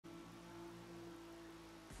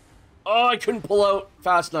Oh, I couldn't pull out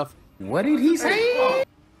fast enough. What did he say?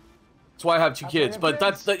 That's why I have 2 kids, but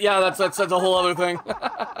that's a whole other thing.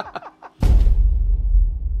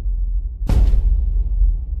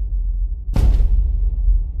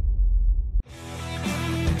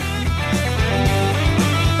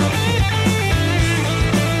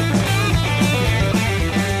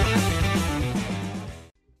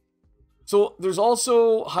 So there's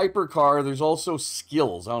also hypercar, there's also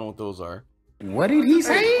skills. I don't know what those are. What did he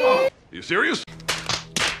say? Are you serious?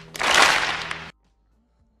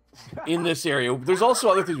 In this area. There's also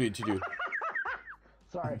other things we need to do.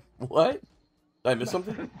 Sorry. What? Did I miss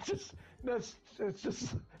something? It's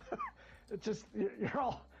just, you're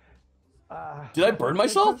all... Did I burn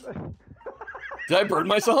myself? Did I burn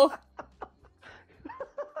myself?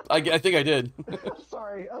 I think I did. I'm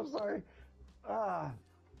sorry.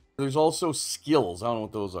 There's also skills. I don't know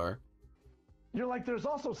what those are. You're like, there's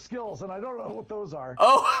also skills, and I don't know what those are.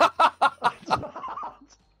 Oh!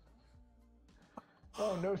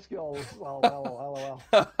 Oh, no skills. Well, lol.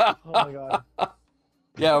 Oh my god.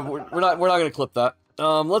 Yeah, we're not gonna clip that.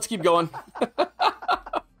 Let's keep going.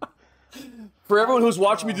 For everyone who's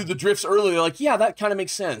watching me do the drifts earlier, they're like, yeah, that kind of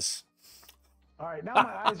makes sense. All right, now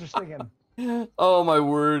my eyes are stinging. Oh my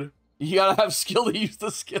word! You gotta have skill to use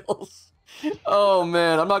the skills. Oh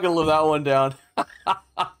man, I'm not gonna live that one down.